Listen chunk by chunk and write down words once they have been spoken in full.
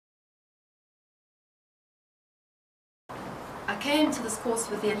I came to this course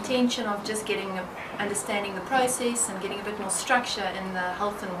with the intention of just understanding the process and getting a bit more structure in the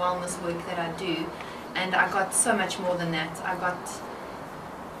health and wellness work that I do, and I got so much more than that. I got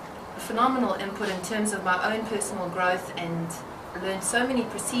phenomenal input in terms of my own personal growth and learned so many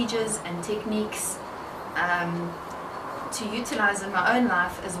procedures and techniques to utilize in my own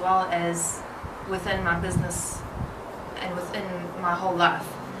life as well as within my business and within my whole life,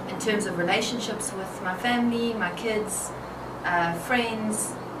 in terms of relationships with my family, my kids,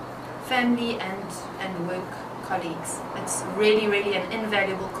 friends, family and work colleagues. It's really an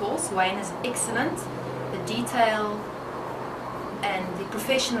invaluable course. Wayne is excellent. The detail and the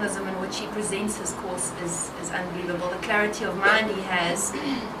professionalism in which he presents his course is unbelievable. The clarity of mind he has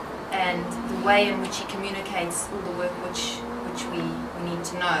and the way in which he communicates all the work which we need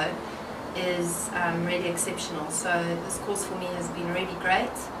to know is really exceptional. So this course for me has been really great,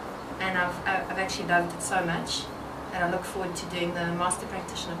 and I've actually loved it so much, and I look forward to doing the Master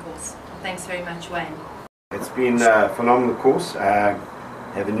Practitioner course. Thanks very much, Wayne. It's been a phenomenal course. I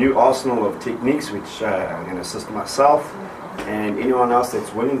have a new arsenal of techniques which I'm going to assist myself and anyone else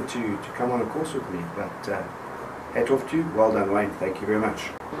that's willing to come on a course with me. But hat off to you. Well done, Wayne. Thank you very much.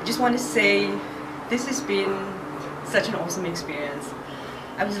 I just want to say this has been such an awesome experience.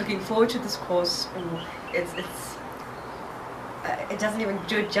 I was looking forward to this course. It doesn't even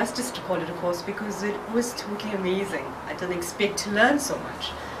do it justice to call it a course because it was totally amazing. I didn't expect to learn so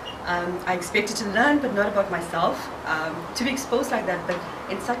much. I expected to learn, but not about myself, to be exposed like that, but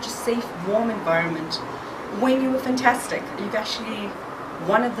in such a safe, warm environment. Wayne, you were fantastic. You've actually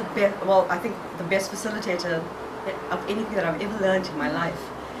one of the best, well, I think the best facilitator of anything that I've ever learned in my life.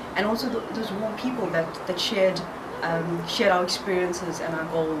 And also those warm people that shared our experiences and our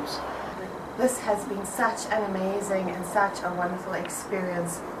goals. This has been such an amazing and such a wonderful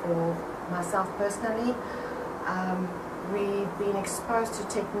experience for myself personally. We've been exposed to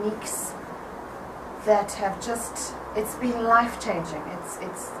techniques that have just, it's been life-changing.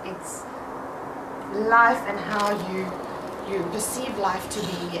 It's life and how you perceive life to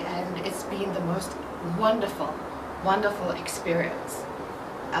be, and it's been the most wonderful experience.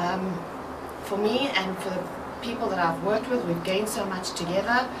 For me and for the people that I've worked with, we've gained so much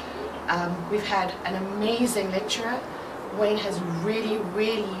together. We've had an amazing lecturer. Wayne has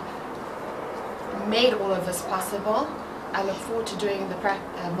really made all of this possible. I look forward to doing the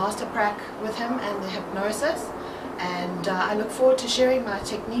Master Prac with him and the hypnosis, and I look forward to sharing my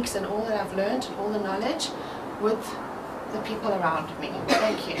techniques and all that I've learned and all the knowledge with the people around me.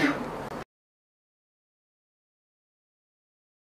 Thank you.